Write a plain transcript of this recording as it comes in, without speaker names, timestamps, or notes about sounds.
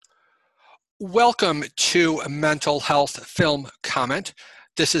Welcome to Mental Health Film Comment.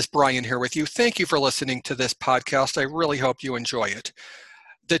 This is Brian here with you. Thank you for listening to this podcast. I really hope you enjoy it.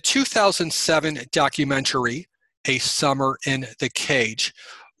 The 2007 documentary, A Summer in the Cage,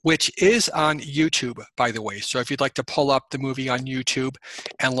 which is on YouTube, by the way. So if you'd like to pull up the movie on YouTube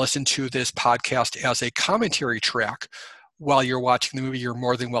and listen to this podcast as a commentary track while you're watching the movie, you're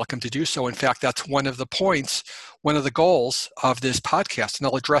more than welcome to do so. In fact, that's one of the points, one of the goals of this podcast, and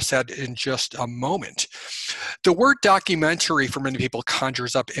I'll address that in just a moment. The word documentary for many people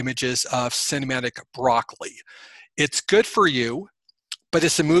conjures up images of cinematic broccoli. It's good for you, but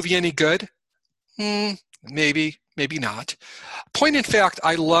is the movie any good? Maybe not. Point in fact,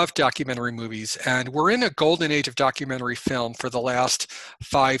 I love documentary movies, and we're in a golden age of documentary film for the last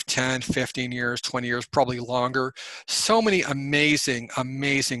 5, 10, 15 years, 20 years, probably longer. So many amazing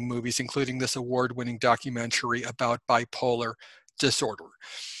movies, including this award-winning documentary about bipolar disorder.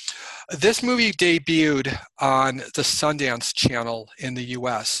 This movie debuted on the Sundance Channel in the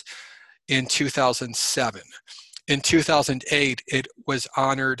US in 2007. In 2008, it was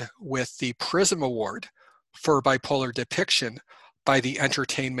honored with the Prism Award for bipolar depiction by the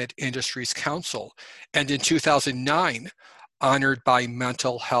Entertainment Industries Council, and in 2009, honored by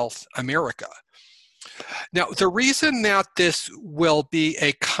Mental Health America. Now, the reason that this will be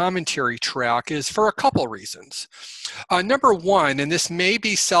a commentary track is for a couple reasons. Number one, and this may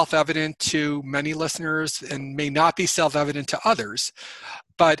be self-evident to many listeners and may not be self-evident to others,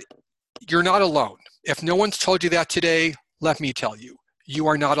 but you're not alone. If no one's told you that today, let me tell you, you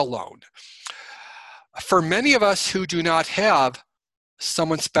are not alone. For many of us who do not have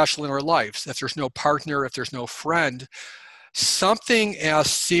someone special in our lives, if there's no partner, if there's no friend, something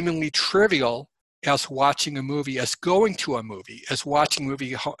as seemingly trivial as watching a movie, as going to a movie, as watching a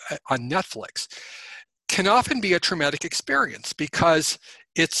movie on Netflix, can often be a traumatic experience because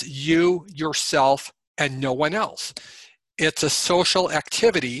it's you, yourself, and no one else. It's a social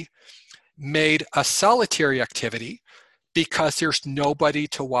activity made a solitary activity because there's nobody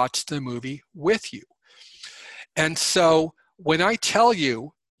to watch the movie with you. And so when I tell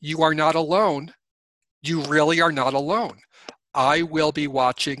you, you are not alone, you really are not alone. I will be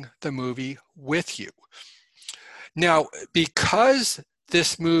watching the movie with you. Now, because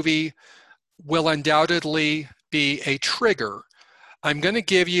this movie will undoubtedly be a trigger, I'm going to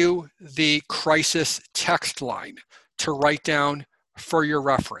give you the crisis text line to write down for your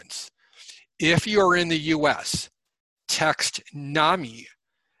reference. If you're in the US, text NAMI,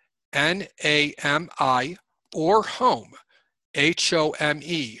 N-A-M-I, or home,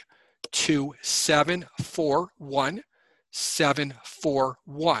 H-O-M-E, to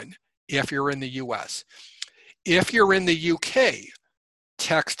 741-741 if you're in the US. If you're in the UK,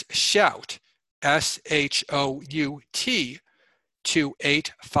 text SHOUT, S-H-O-U-T, to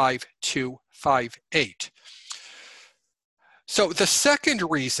 85258. So the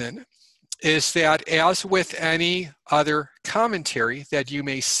second reason is that, as with any other commentary that you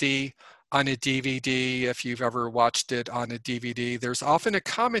may see on a DVD, if you've ever watched it on a DVD, there's often a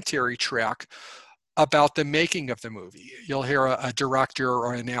commentary track about the making of the movie. You'll hear a director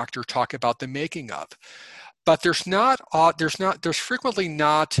or an actor talk about the making of. But there's frequently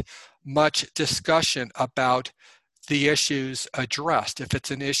not much discussion about the issues addressed. If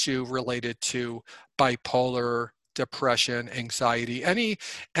it's an issue related to bipolar, depression, anxiety, any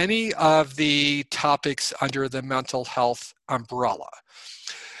of the topics under the mental health umbrella.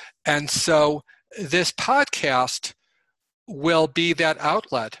 And so this podcast will be that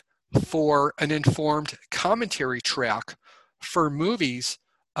outlet for an informed commentary track for movies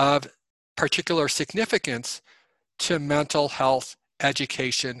of particular significance to mental health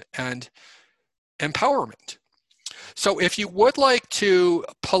education and empowerment. So if you would like to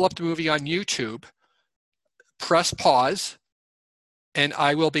pull up the movie on YouTube, press pause, and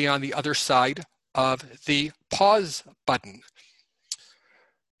I will be on the other side of the pause button.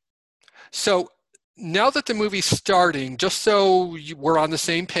 So now that the movie's starting, just so we're on the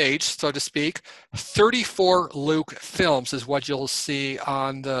same page, so to speak, 34 Luke films is what you'll see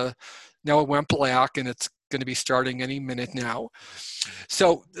on the, now it went black and it's going to be starting any minute now.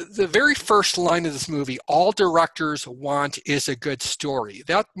 So the very first line of this movie, all directors want is a good story.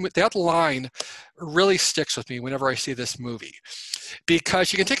 That line really sticks with me whenever I see this movie,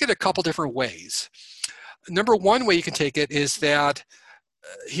 because you can take it a couple different ways. Number one way you can take it is that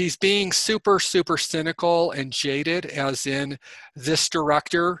he's being super cynical and jaded, as in this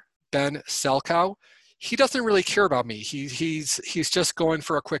director, Ben Selkow. He doesn't really care about me. He's just going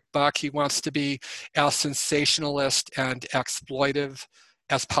for a quick buck. He wants to be as sensationalist and exploitive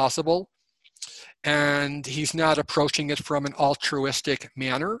as possible. And he's not approaching it from an altruistic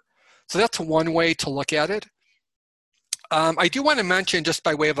manner. So that's one way to look at it. I do want to mention, just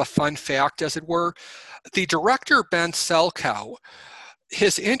by way of a fun fact, as it were, the director Ben Selkow,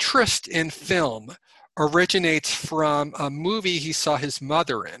 his interest in film originates from a movie he saw his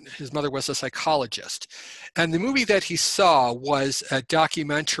mother in. His mother was a psychologist. And the movie that he saw was a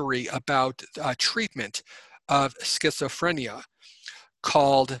documentary about treatment of schizophrenia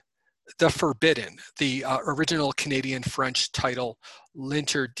called The Forbidden, the original Canadian-French title,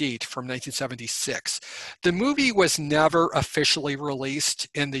 L'Interdit, from 1976. The movie was never officially released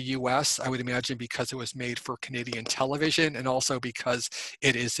in the US, I would imagine because it was made for Canadian television and also because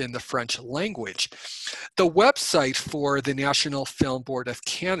it is in the French language. The website for the National Film Board of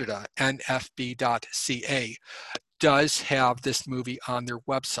Canada, nfb.ca, does have this movie on their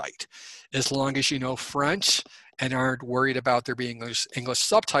website. As long as you know French and aren't worried about there being English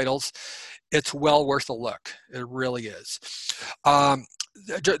subtitles, it's well worth a look. It really is.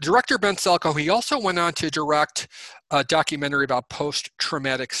 Director Ben Selkow, he also went on to direct a documentary about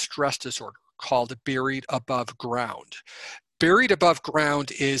post-traumatic stress disorder called Buried Above Ground. Buried Above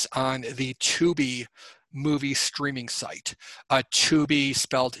Ground is on the Tubi movie streaming site. Tubi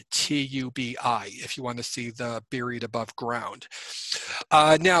spelled T-U-B-I, if you want to see the Buried Above Ground.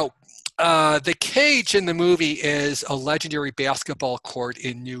 Now, the cage in the movie is a legendary basketball court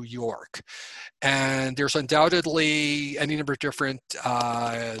in New York. And there's undoubtedly any number of different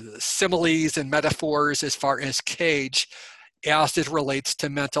similes and metaphors as far as cage as it relates to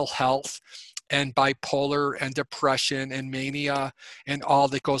mental health and bipolar and depression and mania and all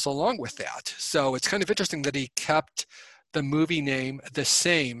that goes along with that. So it's kind of interesting that he kept the movie name the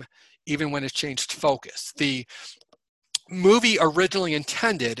same even when it changed focus. The movie originally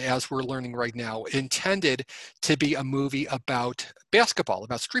intended, as we're learning right now, intended to be a movie about basketball,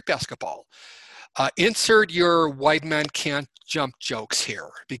 about street basketball. Insert your white man can't jump jokes here,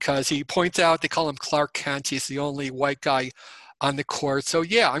 because he points out, they call him Clark Kent, he's the only white guy on the court. So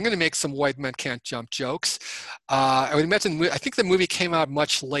yeah, I'm going to make some white men can't jump jokes. I would imagine, I think the movie came out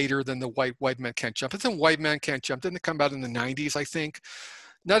much later than the white men can't jump. It's in White Man Can't Jump. Didn't it come out in the 90s, I think?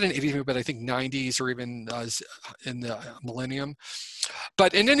 Not in the 80s, but I think 90s or even in the millennium.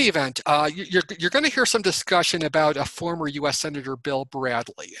 But in any event, you're going to hear some discussion about a former U.S. Senator Bill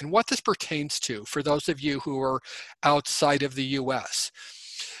Bradley and what this pertains to for those of you who are outside of the U.S.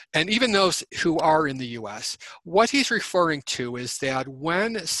 And even those who are in the U.S., what he's referring to is that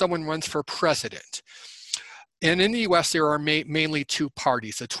when someone runs for president, and in the US, there are mainly two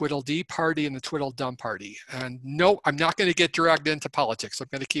parties, the Tweedledee party and the Tweedledum party. And no, I'm not going to get dragged into politics. I'm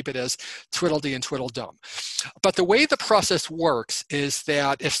going to keep it as Tweedledee and Tweedledum. But the way the process works is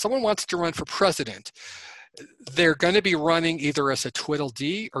that if someone wants to run for president, they're going to be running either as a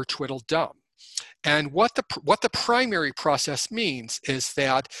Tweedledee or Tweedledum. And what the primary process means is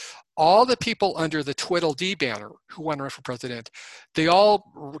that all the people under the Tweedledee banner who want to run for president, they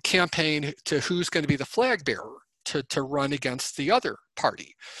all campaign to who's going to be the flag bearer to run against the other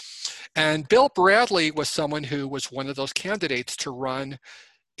party. And Bill Bradley was someone who was one of those candidates to run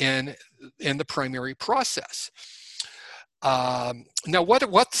in the primary process. Now,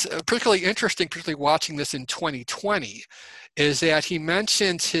 what's particularly interesting, particularly watching this in 2020, is that he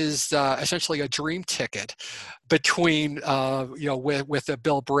mentions his essentially a dream ticket between with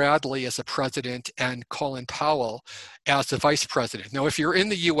Bill Bradley as a president and Colin Powell as the vice president. Now, if you're in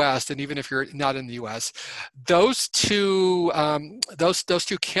the U.S. and even if you're not in the U.S., those two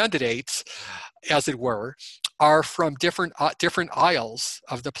candidates, as it were, are from different aisles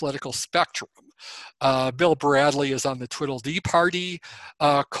of the political spectrum. Bill Bradley is on the Tweedledee party.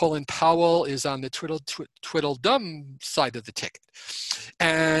 Colin Powell is on the Tweedledum side of the ticket.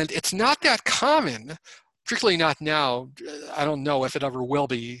 And it's not that common, particularly not now, I don't know if it ever will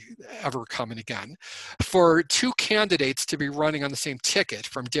be ever coming again, for two candidates to be running on the same ticket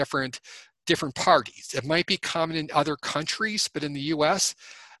from different parties. It might be common in other countries, but in the US,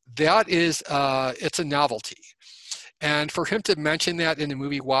 that is, it's a novelty. And for him to mention that in a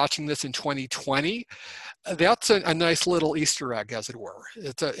movie watching this in 2020, that's a nice little Easter egg, as it were.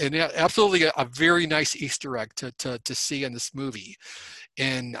 It's absolutely a very nice Easter egg to see in this movie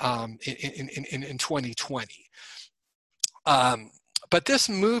in 2020. But this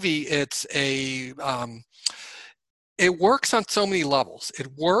movie, it works on so many levels. It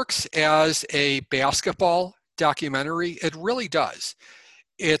works as a basketball documentary. It really does.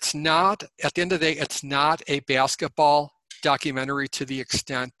 It's not, at the end of the day, it's not a basketball documentary to the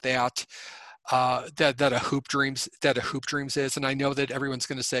extent that a Hoop Dreams is. And I know that everyone's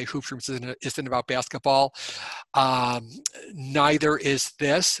going to say Hoop Dreams isn't about basketball. Neither is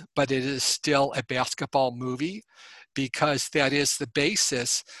this, but it is still a basketball movie because that is the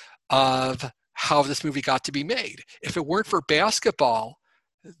basis of how this movie got to be made. If it weren't for basketball,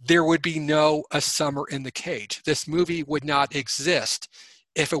 there would be no A Summer in the Cage. This movie would not exist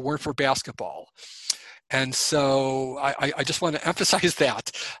if it weren't for basketball. And so I just want to emphasize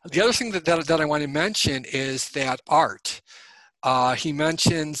that. The other thing that I want to mention is that art. He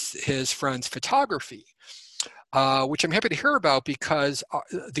mentions his friend's photography, which I'm happy to hear about because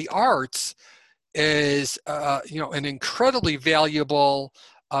the arts is an incredibly valuable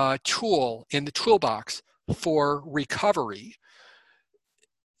tool in the toolbox for recovery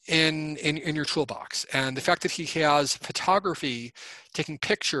in your toolbox. And the fact that he has photography, taking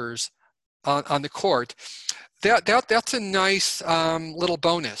pictures on the court, that's a nice little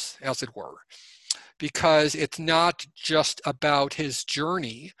bonus, as it were, because it's not just about his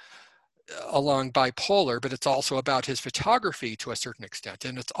journey along bipolar, but it's also about his photography to a certain extent,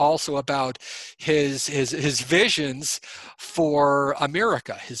 and it's also about his visions for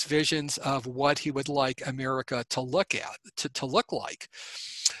America, his visions of what he would like America to look like.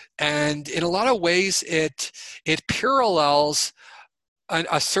 And in a lot of ways, it parallels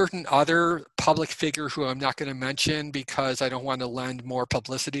a certain other public figure who I'm not going to mention because I don't want to lend more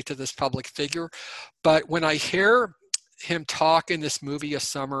publicity to this public figure. But when I hear him talk in this movie, A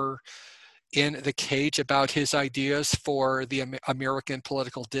Summer in the Cage, about his ideas for the American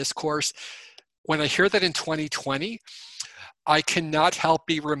political discourse, when I hear that in 2020, I cannot help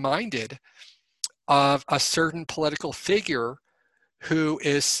be reminded of a certain political figure who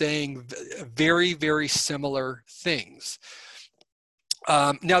is saying very, very similar things.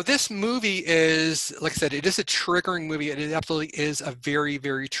 Now, this movie is, like I said, it is a triggering movie, and it absolutely is a very,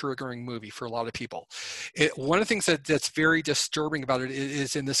 very triggering movie for a lot of people. One of the things that's very disturbing about it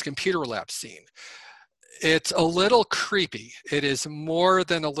is in this computer lab scene. It's a little creepy. It is more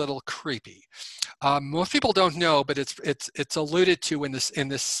than a little creepy. Most people don't know, but it's alluded to in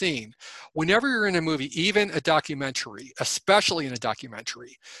this scene. Whenever you're in a movie, even a documentary, especially in a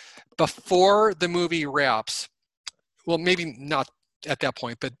documentary, before the movie wraps, well, maybe not at that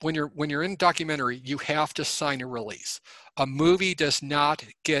point, but when you're in a documentary, you have to sign a release. A movie does not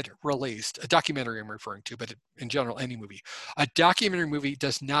get released. A documentary I'm referring to, but in general, any movie. A documentary movie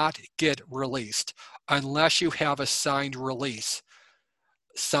does not get released unless you have a signed release,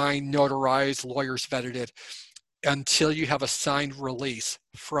 signed, notarized, lawyers vetted it, until you have a signed release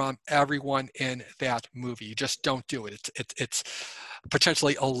from everyone in that movie. You just don't do it. It's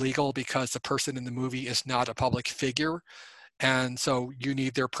potentially illegal because the person in the movie is not a public figure. And so you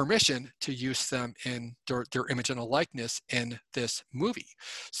need their permission to use them in their image and a likeness in this movie.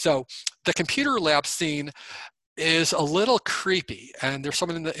 So the computer lab scene is a little creepy, and there's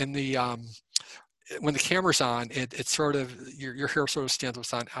someone in the when the camera's on, it's sort of your hair sort of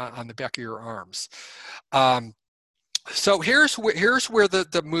stands up on the back of your arms. So here's where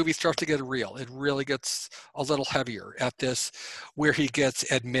the movie starts to get real. It really gets a little heavier at this, where he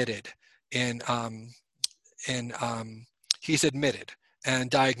gets admitted he's admitted and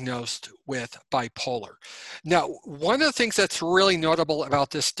diagnosed with bipolar. Now, one of the things that's really notable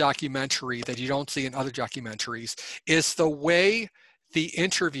about this documentary that you don't see in other documentaries is the way the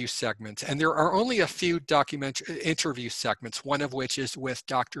interview segments, and there are only a few interview segments, one of which is with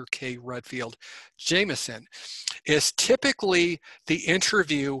Dr. K. Redfield Jamison, is typically the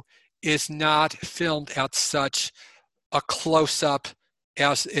interview is not filmed at such a close-up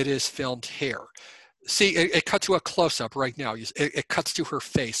as it is filmed here. See, it cuts to a close-up right now. It cuts to her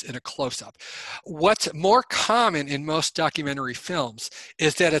face in a close-up. What's more common in most documentary films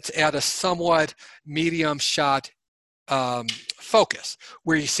is that it's at a somewhat medium shot focus,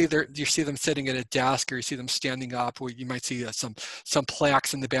 where you see them sitting at a desk, or you see them standing up, where you might see some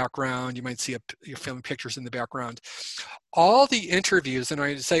plaques in the background. You might see you're filming pictures in the background. All the interviews, and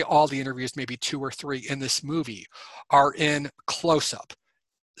I say all the interviews, maybe 2 or 3 in this movie, are in close-up.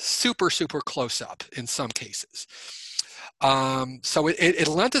 Super close up in some cases. So it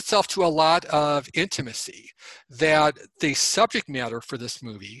lends itself to a lot of intimacy. That the subject matter for this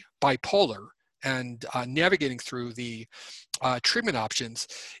movie, bipolar, and navigating through the treatment options,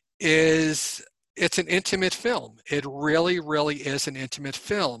 it's an intimate film. It really is an intimate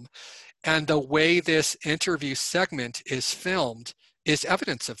film. And the way this interview segment is filmed is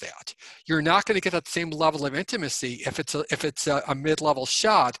evidence of that. You're not going to get that same level of intimacy if it's a mid-level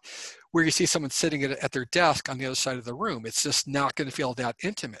shot where you see someone sitting at their desk on the other side of the room. It's just not going to feel that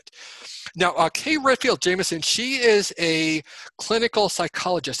intimate. Now, Kay Redfield Jamison, she is a clinical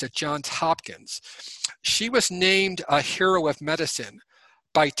psychologist at Johns Hopkins. She was named a hero of medicine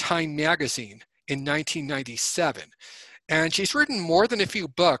by Time magazine in 1997. And she's written more than a few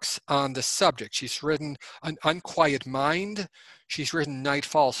books on the subject. She's written An Unquiet Mind. She's written Night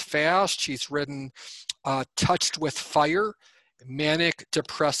Falls Fast. She's written Touched with Fire, Manic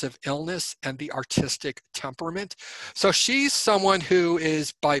Depressive Illness, and the Artistic Temperament. So she's someone who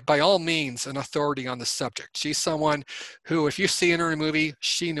is by all means an authority on the subject. She's someone who, if you see her in a movie,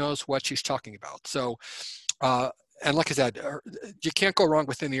 she knows what she's talking about. So, and like I said, you can't go wrong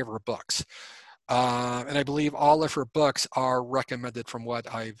with any of her books. And I believe all of her books are recommended from what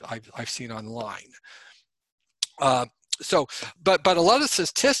I've seen online. But a lot of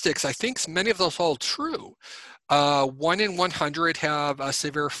statistics, I think many of those hold true. 1 in 100 have a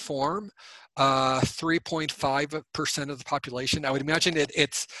severe form. 3.5% of the population. I would imagine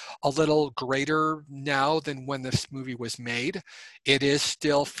it's a little greater now than when this movie was made. It is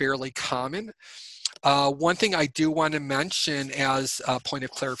still fairly common. One thing I do want to mention as a point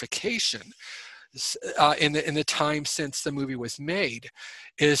of clarification in the time since the movie was made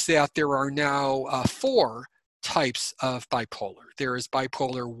is that there are now 4 types of bipolar. There is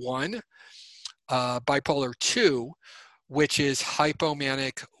bipolar 1, bipolar 2, which is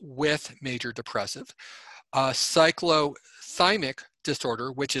hypomanic with major depressive, cyclothymic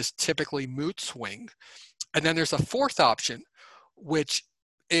disorder, which is typically mood swing, and then there's a 4th option, which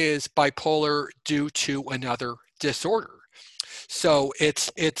is bipolar due to another disorder. So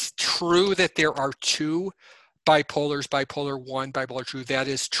it's true that there are 2 bipolars, bipolar 1, bipolar 2. That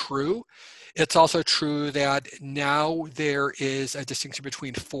is true. It's also true that now there is a distinction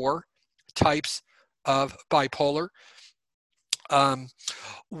between 4 types of bipolar.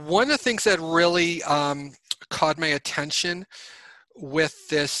 One of the things that really caught my attention with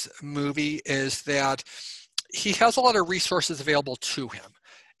this movie is that he has a lot of resources available to him,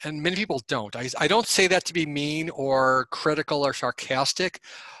 and many people don't. I don't say that to be mean or critical or sarcastic,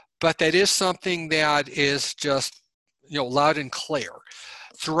 but that is something that is just, loud and clear.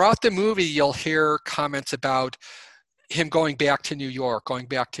 Throughout the movie, you'll hear comments about him going back to New York, going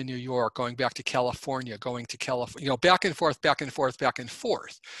back to New York, going back to California, going to California, back and forth, back and forth, back and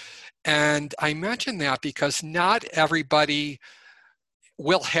forth. And I mention that because not everybody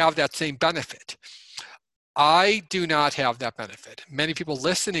will have that same benefit. I do not have that benefit. Many people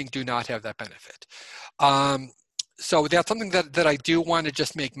listening do not have that benefit. So that's something that I do want to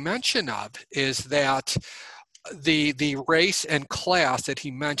just make mention of, is that the race and class that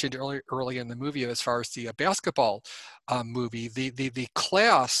he mentioned early in the movie, as far as the basketball movie, the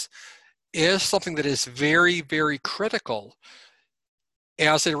class is something that is very, very critical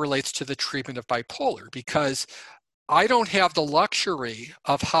as it relates to the treatment of bipolar, because I don't have the luxury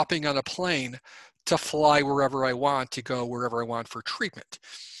of hopping on a plane to fly wherever I want, to go wherever I want for treatment.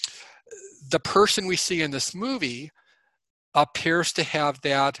 The person we see in this movie appears to have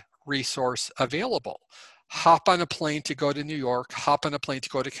that resource available. Hop on a plane to go to New York, hop on a plane to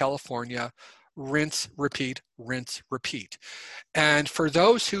go to California, rinse, repeat, rinse, repeat. And for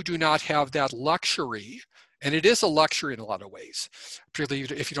those who do not have that luxury, and it is a luxury in a lot of ways, particularly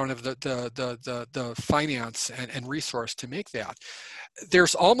if you don't have the finance and resource to make that,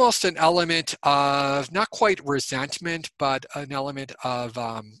 there's almost an element of, not quite resentment, but an element of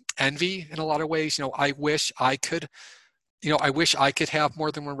envy in a lot of ways. I wish I could have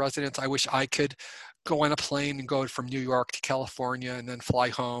more than one residence. I wish I could go on a plane and go from New York to California and then fly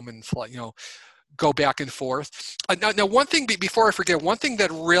home and go back and forth. Now, one thing, before I forget, one thing that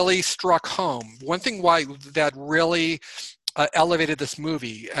really struck home, one thing that really elevated this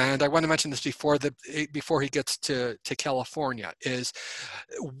movie, and I want to mention this before he gets to California, is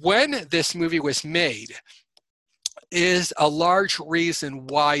when this movie was made, is a large reason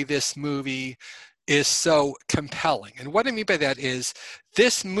why this movie is so compelling. And what I mean by that is,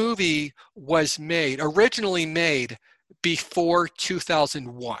 this movie was originally made before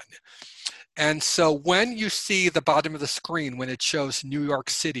 2001. And so when you see the bottom of the screen, when it shows New York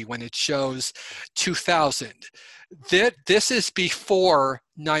City, when it shows 2000, this is before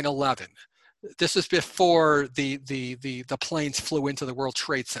 9/11. This is before the planes flew into the World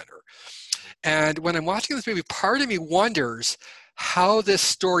Trade Center. And when I'm watching this movie, part of me wonders how this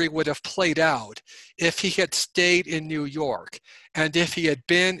story would have played out if he had stayed in New York, and if he had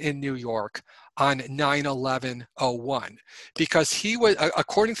been in New York on 9/11/01, because he was,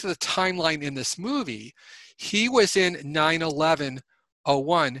 according to the timeline in this movie, he was in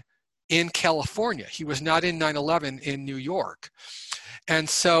 9/11/01 in California. He was not in 9/11 in New York. And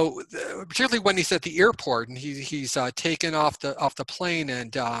so, particularly when he's at the airport and he's taken off the plane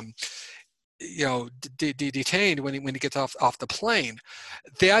and detained when he gets off the plane,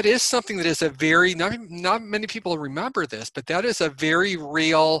 that is something that is a very, not many people remember this, but that is a very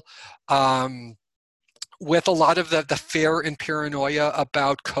real, with a lot of the fear and paranoia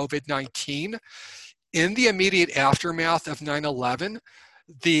about COVID-19, in the immediate aftermath of 9/11,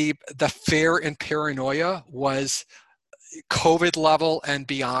 the fear and paranoia was COVID level and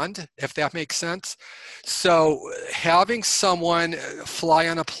beyond, if that makes sense. So having someone fly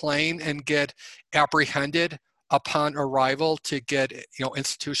on a plane and get apprehended upon arrival to get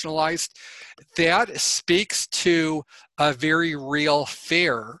institutionalized, that speaks to a very real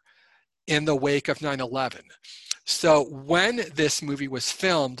fear in the wake of 9/11. So when this movie was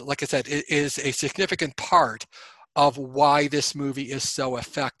filmed, like I said, it is a significant part of why this movie is so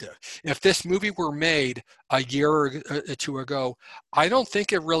effective. If this movie were made a year or two ago, I don't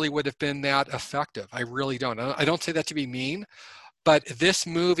think it really would have been that effective. I really don't. I don't say that to be mean, but this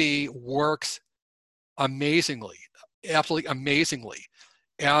movie works amazingly, absolutely amazingly,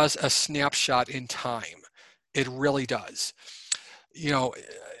 as a snapshot in time. It really does. You know,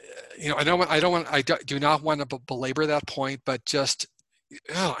 I do not want to belabor that point, but just,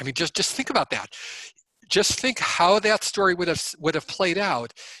 just think about that. Just think how that story would have played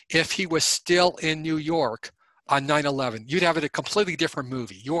out if he was still in New York on 9/11. You'd have a completely different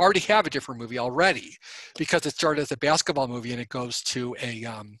movie. You already have a different movie already, because it started as a basketball movie and it goes to a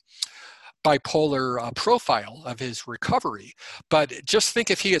bipolar profile of his recovery. But just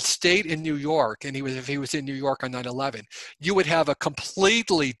think if he had stayed in New York and if he was in New York on 9/11, you would have a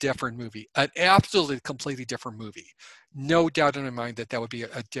completely different movie, an absolutely completely different movie. No doubt in my mind that would be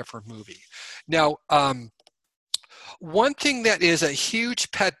a different movie. Now, one thing that is a huge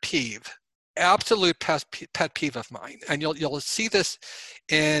pet peeve, absolute pet peeve of mine, and you'll see this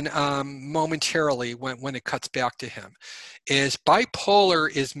in momentarily when it cuts back to him, is bipolar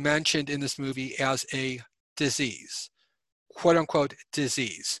is mentioned in this movie as a disease, quote unquote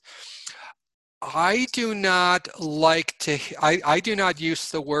disease. I do not use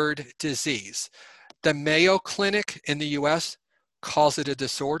the word disease. The Mayo Clinic in the US calls it a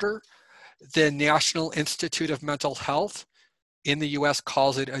disorder. The National Institute of Mental Health in the US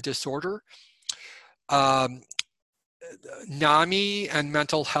calls it a disorder. NAMI and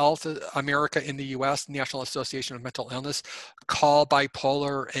Mental Health America in the US, National Association of Mental Illness, call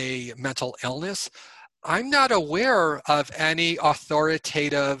bipolar a mental illness. I'm not aware of any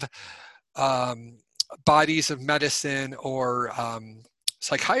authoritative bodies of medicine or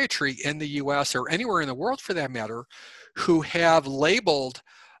psychiatry in the US or anywhere in the world for that matter who have labeled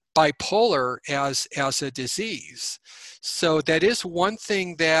bipolar as a disease. So that is one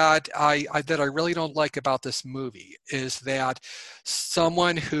thing that I really don't like about this movie, is that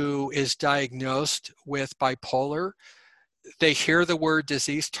someone who is diagnosed with bipolar, they hear the word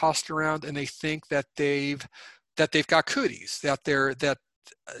disease tossed around and they think that they've got cooties,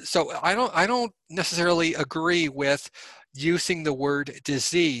 so I don't necessarily agree with using the word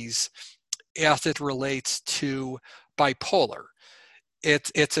disease as it relates to bipolar.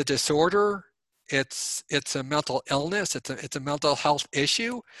 It's a disorder. It's a mental illness. It's a mental health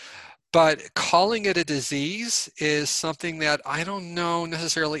issue. But calling it a disease is something that I don't know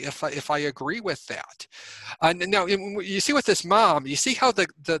necessarily if I agree with that. Now, you see with this mom, you see how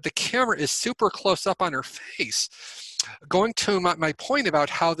the camera is super close up on her face. Going to my point about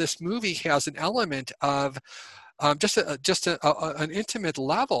how this movie has an element of just an intimate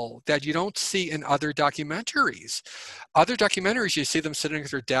level that you don't see in other documentaries. Other documentaries, you see them sitting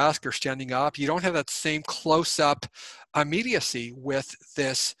at their desk or standing up. You don't have that same close-up immediacy with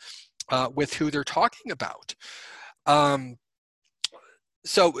this, with who they're talking about.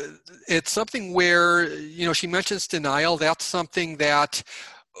 So it's something where, she mentions denial. That's something that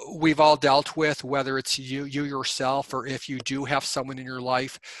we've all dealt with, whether it's you yourself, or if you do have someone in your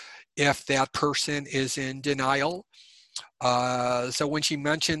life, if that person is in denial. So when she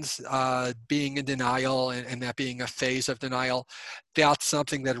mentions being in denial and that being a phase of denial, that's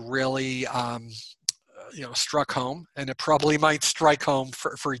something that really struck home, and it probably might strike home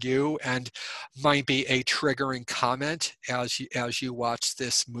for you and might be a triggering comment as you watch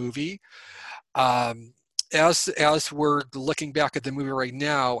this movie. As we're looking back at the movie right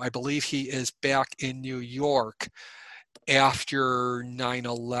now, I believe he is back in New York after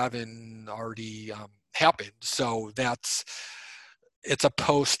 9/11 already happened. So it's a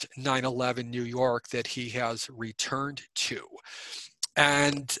post 9/11 New York that he has returned to.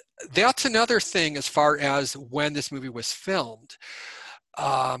 And that's another thing as far as when this movie was filmed.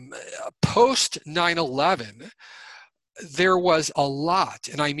 Post 9/11, there was a lot,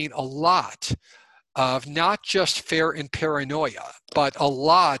 and I mean a lot, of not just fear and paranoia, but a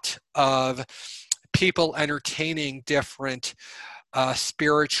lot of people entertaining different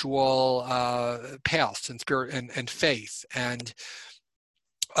spiritual paths and spirit and faith. And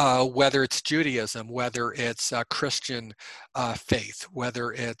whether it's Judaism, whether it's Christian faith,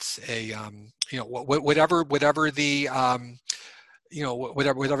 whether it's a whatever the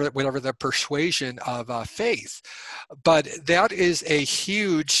whatever the persuasion of faith. But that is a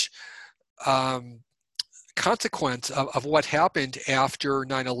huge consequence of what happened after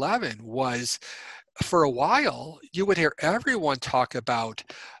 9/11. Was for a while you would hear everyone talk about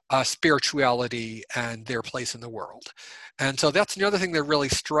spirituality and their place in the world. And so that's another thing that really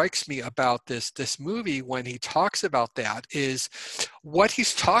strikes me about this movie when he talks about that, is what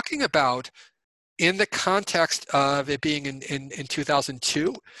he's talking about in the context of it being in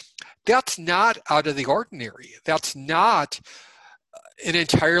 2002. That's not out of the ordinary. That's not an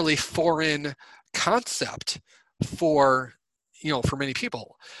entirely foreign concept for for many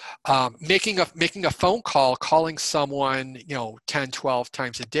people. Making a phone call, calling someone 10, 12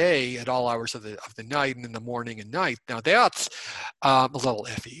 times a day at all hours of the night and in the morning and night. Now that's a little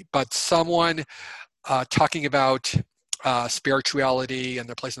iffy. But someone talking about spirituality and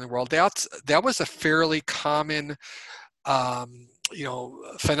their place in the world, that was a fairly common phenomenon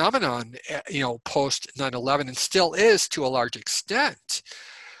post 9/11, and still is to a large extent.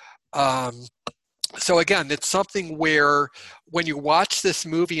 So again, it's something where when you watch this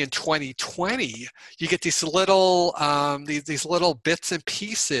movie in 2020, you get these little these little bits and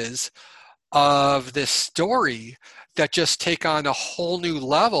pieces of this story that just take on a whole new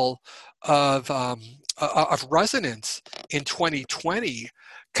level of resonance in 2020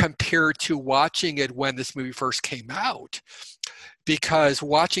 compared to watching it when this movie first came out. Because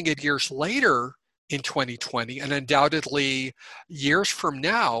watching it years later in 2020, and undoubtedly years from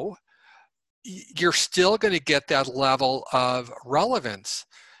now, you're still going to get that level of relevance,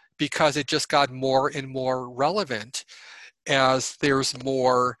 because it just got more and more relevant as there's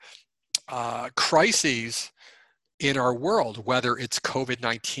more crises in our world, whether it's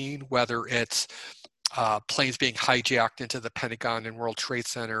COVID-19, whether it's planes being hijacked into the Pentagon and World Trade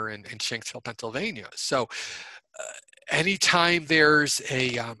Center in Shanksville, Pennsylvania. So anytime there's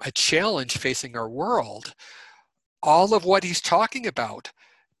a challenge facing our world, all of what he's talking about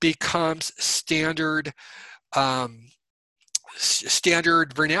becomes standard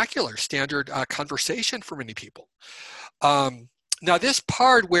vernacular, standard conversation for many people. Now this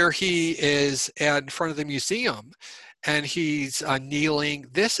part where he is in front of the museum and he's kneeling,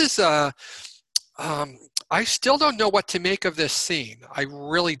 this is I still don't know what to make of this scene. I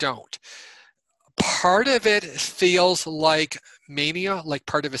really don't. Part of it feels like mania, like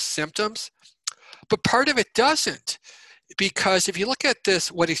part of his symptoms, but part of it doesn't. Because if you look at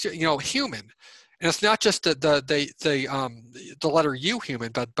this, what he's human, and it's not just the letter U,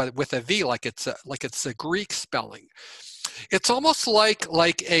 human, but with a V, like it's a Greek spelling. It's almost like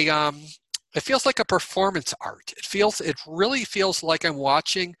a it feels like a performance art. It really feels like I'm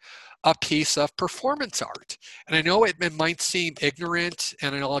watching a piece of performance art. And I know it might seem ignorant,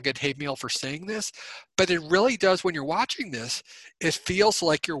 and I know I'll get hate mail for saying this, but it really does. When you're watching this, it feels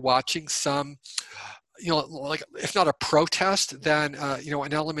like you're watching some, like if not a protest, then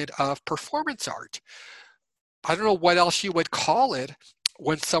an element of performance art. I don't know what else you would call it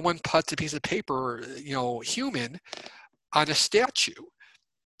when someone puts a piece of paper, human, on a statue.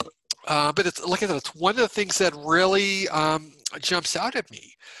 But it's like I said, it's one of the things that really jumps out at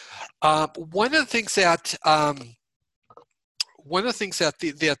me. One of the things that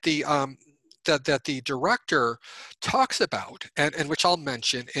the director talks about, and which I'll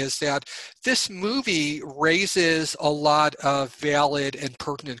mention, is that this movie raises a lot of valid and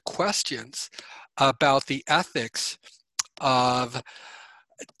pertinent questions about the ethics of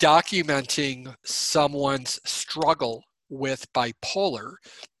documenting someone's struggle with bipolar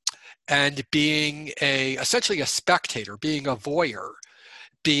and being essentially a spectator, being a voyeur,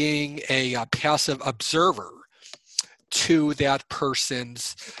 being a passive observer to that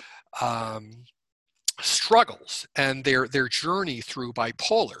person's struggles and their journey through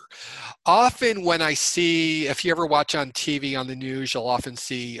bipolar. Often when I see, if you ever watch on TV, on the news, you'll often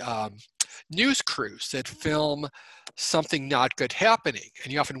see news crews that film something not good happening.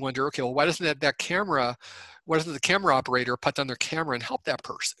 And you often wonder, okay, well, why doesn't the camera operator put down their camera and help that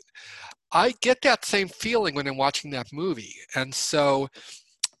person? I get that same feeling when I'm watching that movie. And so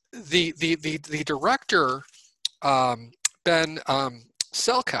the director, Ben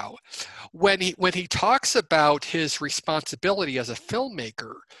Selkow, when he talks about his responsibility as a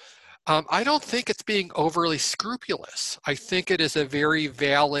filmmaker, I don't think it's being overly scrupulous. I think it is a very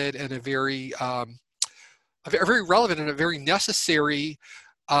valid and a very relevant and a very necessary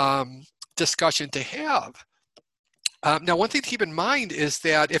discussion to have. Now, one thing to keep in mind is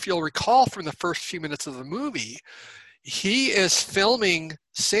that if you'll recall from the first few minutes of the movie, He is filming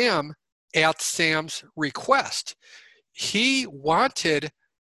Sam at Sam's request. He wanted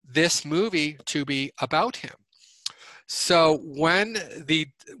this movie to be about him. So when the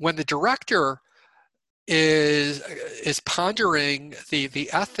director is pondering the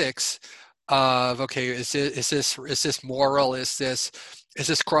ethics of, okay, is this moral? Is this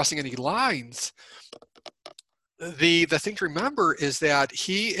crossing any lines? The thing to remember is that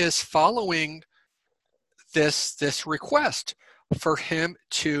he is following this request for him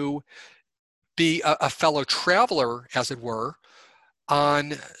to be a fellow traveler, as it were,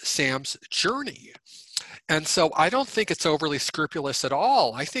 on Sam's journey. And so I don't think it's overly scrupulous at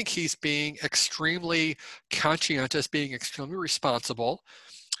all. I think he's being extremely conscientious, being extremely responsible.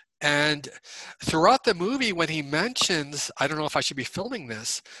 And throughout the movie, when he mentions, I don't know if I should be filming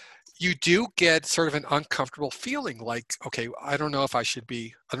this, you do get sort of an uncomfortable feeling like, okay, I don't know if I should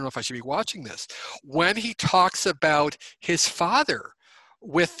be watching this. When he talks about his father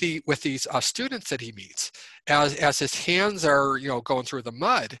with these students that he meets, as his hands are, going through the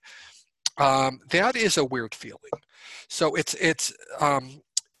mud, that is a weird feeling. So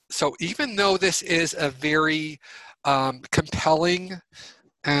so even though this is a very compelling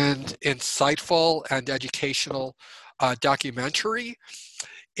and insightful and educational documentary,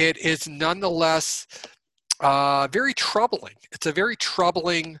 it is nonetheless very troubling. It's a very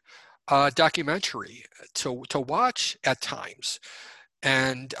troubling documentary to watch at times.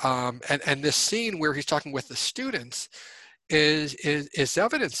 And this scene where he's talking with the students is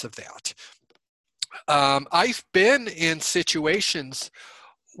evidence of that. I've been in situations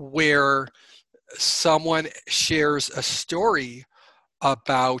where someone shares a story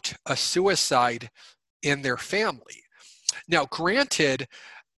about a suicide in their family. Now, granted,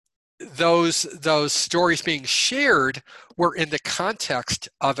 those stories being shared were in the context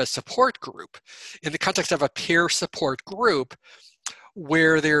of a support group, in the context of a peer support group,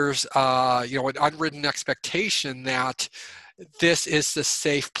 where there's an unwritten expectation that this is the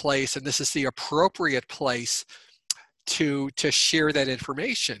safe place and this is the appropriate place to share that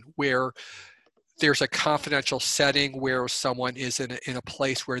information, where there's a confidential setting where someone is in a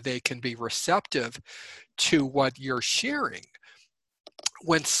place where they can be receptive to what you're sharing.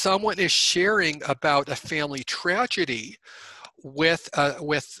 When someone is sharing about a family tragedy with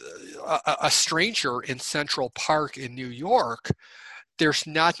a stranger in Central Park in New York, there's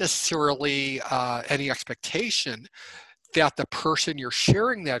not necessarily any expectation that the person you're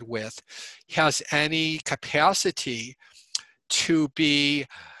sharing that with has any capacity to be,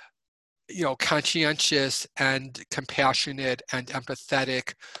 conscientious and compassionate and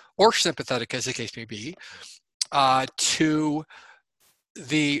empathetic, or sympathetic as the case may be, to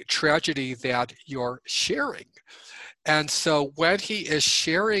the tragedy that you're sharing. And so when he is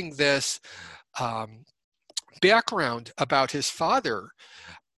sharing this background about his father,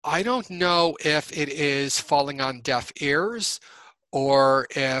 I don't know if it is falling on deaf ears or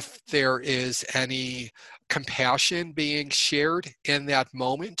if there is any compassion being shared in that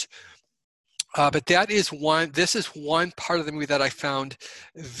moment. But this is one part of the movie that I found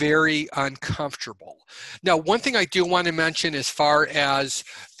very uncomfortable. Now, one thing I do want to mention as far as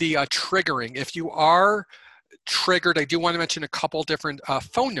the triggering, if you are triggered, I do want to mention a couple different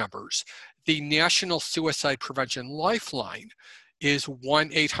phone numbers. The National Suicide Prevention Lifeline is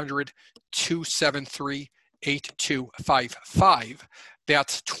 1-800-273-8255.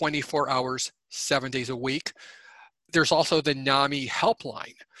 That's 24 hours, 7 days a week. There's also the NAMI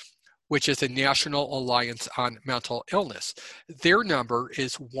helpline, which is the National Alliance on Mental Illness. Their number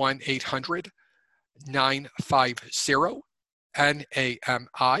is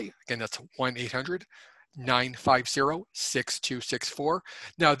 1-800-950-NAMI. Again, that's 1-800-950-6264.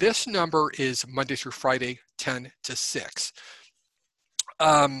 Now, this number is Monday through Friday, 10 to 6.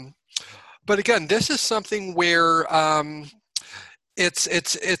 But again, this is something where it's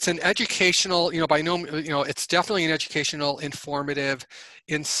an educational, it's definitely an educational, informative,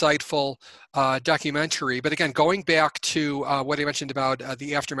 insightful documentary. But again, going back to what I mentioned about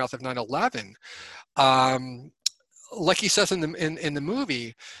the aftermath of 9/11, like he says in the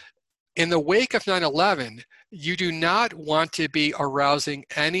movie, in the wake of 9/11, you do not want to be arousing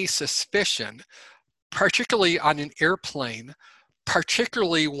any suspicion, particularly on an airplane,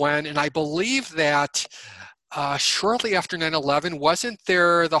 particularly when, and I believe that shortly after 9/11, wasn't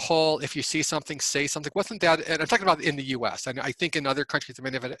there the whole, if you see something, say something? Wasn't that, and I'm talking about in the US, and I think in other countries they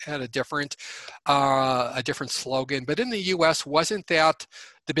may have had a different slogan, but in the US, wasn't that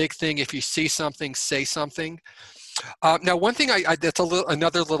the big thing, if you see something, say something? Now, one thing that's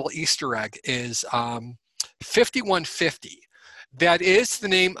another little Easter egg is 5150. That is the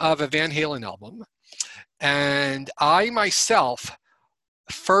name of a Van Halen album. And I myself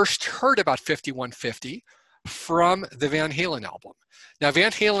first heard about 5150 from the Van Halen album. Now,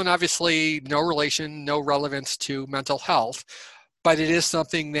 Van Halen, obviously, no relation, no relevance to mental health, but it is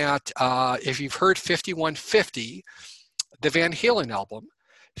something that if you've heard 5150, the Van Halen album,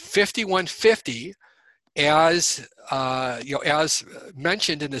 5150, as as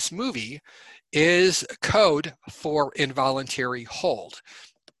mentioned in this movie, is code for involuntary hold.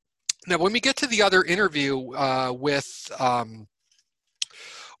 Now, when we get to the other interview with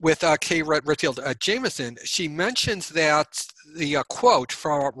Kay Redfield Jameson, she mentions that the quote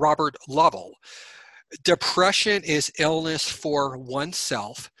from Robert Lovell: "Depression is illness for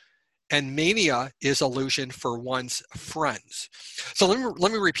oneself, and mania is illusion for one's friends." So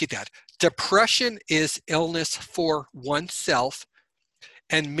let me repeat that. Depression is illness for oneself,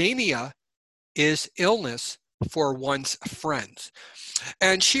 and mania is illness for one's friends.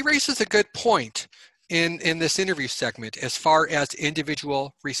 And she raises a good point in this interview segment as far as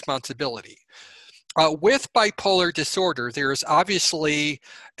individual responsibility. With bipolar disorder, there is obviously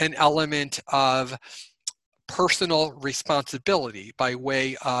an element of personal responsibility by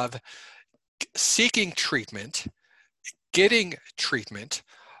way of seeking treatment, getting treatment,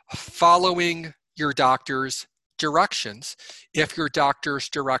 following your doctor's directions. If your doctor's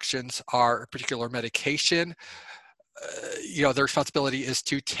directions are a particular medication, the responsibility is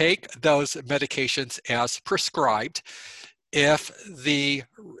to take those medications as prescribed. If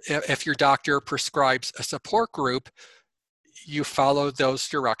your doctor prescribes a support group, you follow those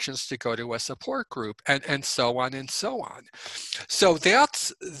directions to go to a support group, and so on and so on. So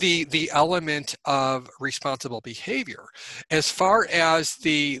that's the element of responsible behavior. As far as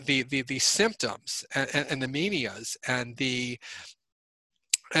the symptoms and the manias and the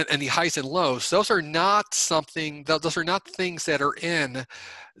highs and lows, those are not things that are in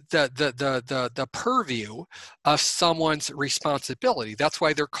the purview of someone's responsibility. That's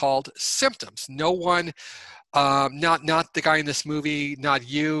why they're called symptoms. No one, not the guy in this movie, not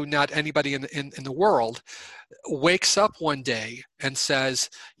you, not anybody in the world, wakes up one day and says,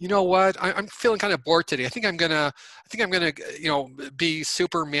 you know what, I'm feeling kind of bored today. I think I'm gonna be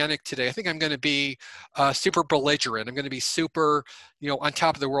super manic today. I think I'm gonna be super belligerent. I'm gonna be super on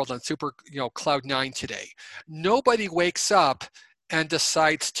top of the world, on super cloud nine today. Nobody wakes up and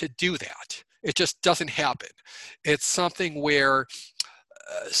decides to do that. It just doesn't happen. It's something where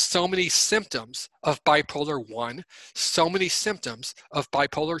so many symptoms of bipolar 1, so many symptoms of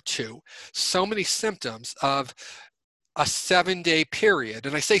bipolar 2, so many symptoms of a 7-day period.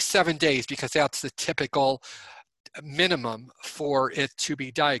 And I say 7 days because that's the typical minimum for it to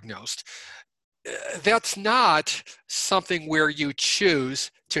be diagnosed. That's not something where you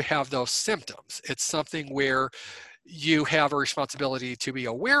choose to have those symptoms. It's something where you have a responsibility to be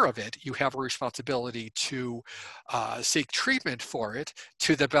aware of it. You have a responsibility to seek treatment for it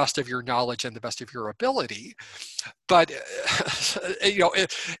to the best of your knowledge and the best of your ability. But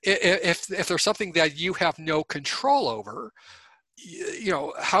if there's something that you have no control over,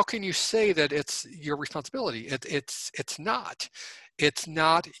 how can you say that it's your responsibility? It's not. It's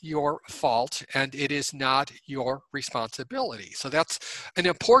not your fault, and it is not your responsibility. So that's an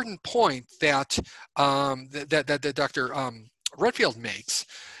important point that that Dr. Redfield makes,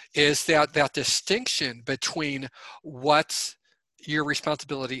 is that distinction between what's your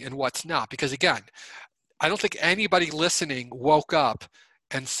responsibility and what's not. Because again, I don't think anybody listening woke up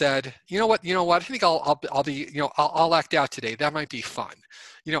and said, you know what, I think I'll be, I'll act out today. That might be fun.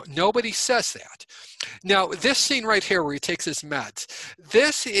 Nobody says that. Now, this scene right here where he takes his meds,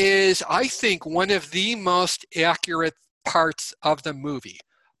 this is, I think, one of the most accurate parts of the movie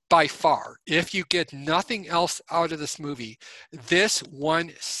by far. If you get nothing else out of this movie, this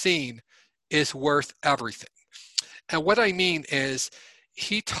one scene is worth everything. And what I mean is,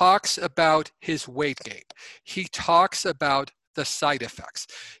 he talks about his weight gain. He talks about the side effects.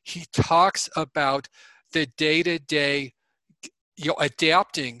 He talks about the day-to-day,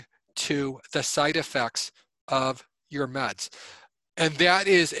 adapting to the side effects of your meds. And that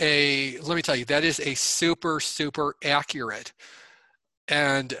is let me tell you, that is a super, super accurate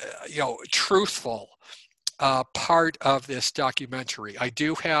and, truthful part of this documentary. I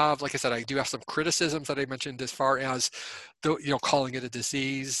do have, like I said, some criticisms that I mentioned as far as calling it a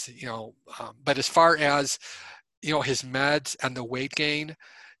disease, but as far as, his meds and the weight gain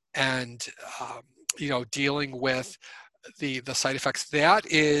and, dealing with the side effects, that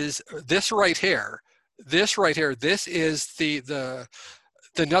is this right here, this is the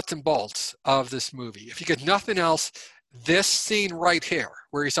nuts and bolts of this movie. If you get nothing else, this scene right here,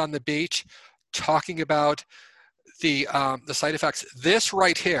 where he's on the beach talking about the side effects, this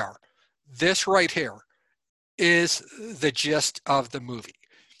right here is the gist of the movie.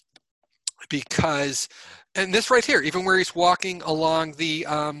 Because, and this right here, even where he's walking along the,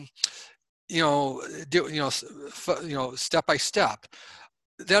 step by step,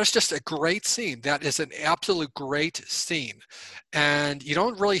 that is just a great scene. That is an absolute great scene. And you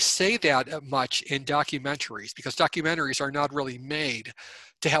don't really say that much in documentaries, because documentaries are not really made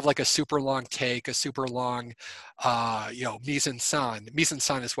to have like a super long take, a super long, mise en scène. Mise en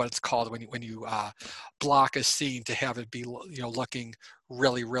scène is what it's called when you block a scene to have it be, looking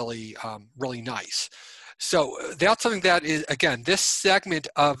really, really, really nice. So that's something that is, again, this segment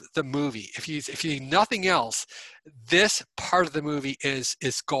of the movie, if you need nothing else, this part of the movie is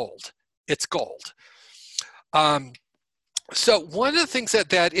gold. It's gold. So one of the things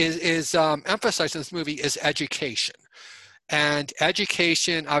that is emphasized in this movie is education. And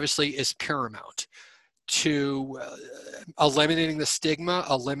education obviously is paramount to eliminating the stigma,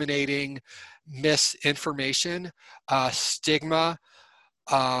 eliminating misinformation, stigma,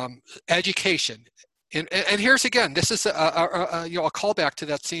 education. And here's again, this is a callback to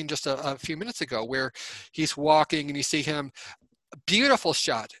that scene just a few minutes ago where he's walking and you see him, beautiful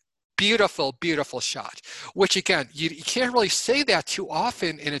shot, beautiful, beautiful shot, which again, you can't really say that too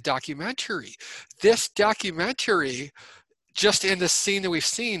often in a documentary. This documentary, just in the scene that we've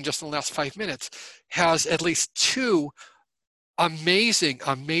seen just in the last 5 minutes, has at least 2 amazing,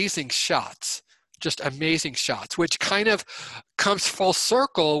 amazing shots. Just amazing shots, which kind of comes full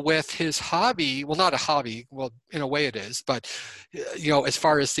circle with his hobby. Well, not a hobby. Well, in a way it is, but as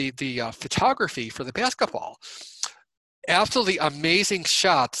far as the photography for the basketball, absolutely amazing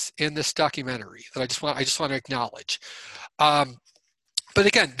shots in this documentary that I just want to acknowledge. But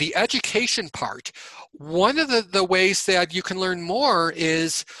again, the education part, one of the ways that you can learn more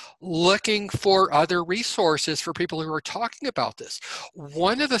is looking for other resources for people who are talking about this.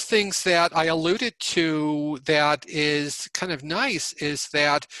 One of the things that I alluded to that is kind of nice is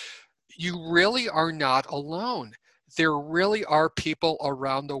that you really are not alone. There really are people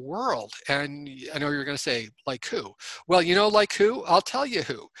around the world. And I know you're going to say, like who? Well, like who? I'll tell you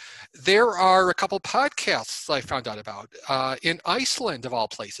who. There are a couple podcasts I found out about in Iceland, of all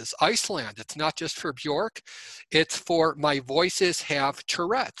places. Iceland, it's not just for Bjork, it's for My Voices Have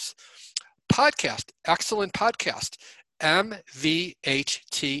Tourette's. Podcast, excellent podcast.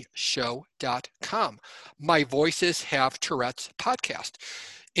 mvhtshow.com. My Voices Have Tourette's podcast.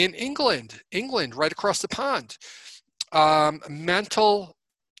 In England, right across the pond, mental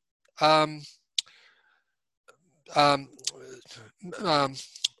health.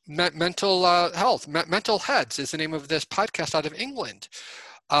 Mental Heads is the name of this podcast out of England.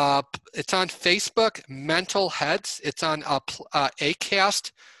 It's on Facebook, Mental Heads. It's on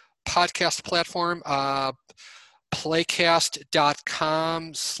Acast podcast platform,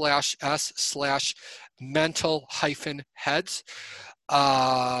 playcast.com/s/mental-heads.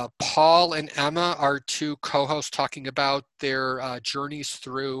 Paul and Emma are 2 co-hosts talking about their journeys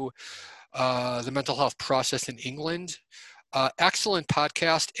through the mental health process in England. Excellent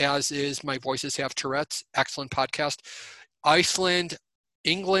podcast, as is My Voices Have Tourette's. Excellent podcast. Iceland,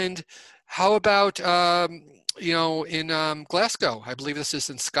 England. How about, in Glasgow? I believe this is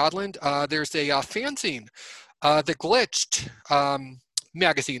in Scotland. There's a fanzine, The Glitched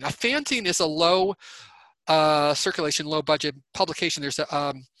magazine. A fanzine is a low circulation, low budget publication. There's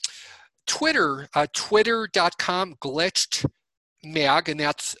a Twitter, twitter.com glitched mag, and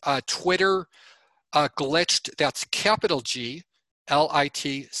that's Twitter glitched, that's capital G,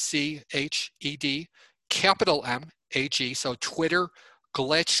 LITCHED, capital MAG, so Twitter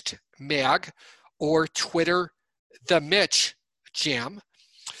glitched mag, or Twitter the Mitch Jam.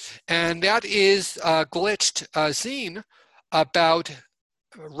 And that is glitched zine about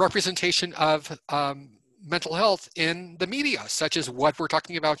representation of mental health in the media, such as what we're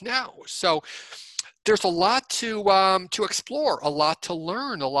talking about now. So there's a lot to explore, a lot to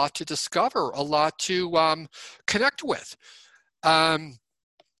learn, a lot to discover, a lot to connect with.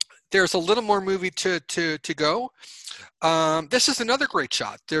 There's a little more movie to go. This is another great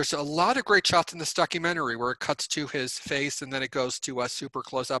shot. There's a lot of great shots in this documentary where it cuts to his face and then it goes to a super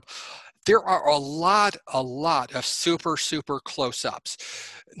close up. There are a lot of super close-ups.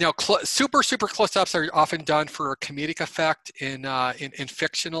 Now, super close-ups are often done for a comedic effect in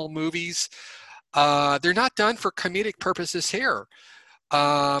fictional movies. They're not done for comedic purposes here.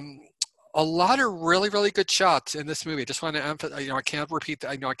 A lot of really good shots in this movie. I just want to emphasize, I can't repeat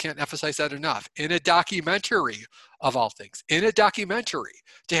that. I can't emphasize that enough. In a documentary, of all things, in a documentary,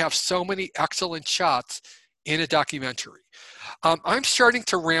 to have so many excellent shots in a documentary. I'm starting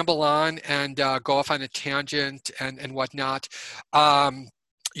to ramble on and go off on a tangent and whatnot.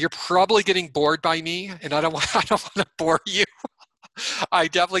 You're probably getting bored by me, and I don't want, I don't want to bore you. I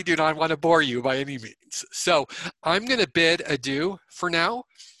definitely do not want to bore you by any means. So I'm going to bid adieu for now.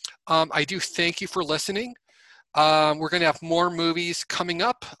 I do thank you for listening. We're going to have more movies coming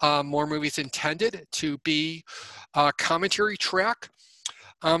up, more movies intended to be a commentary track.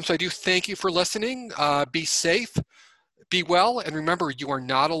 So I do thank you for listening. Be safe, be well, and remember, you are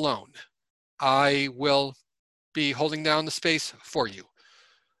not alone. I will be holding down the space for you.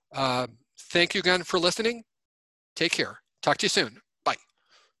 Thank you again for listening. Take care. Talk to you soon.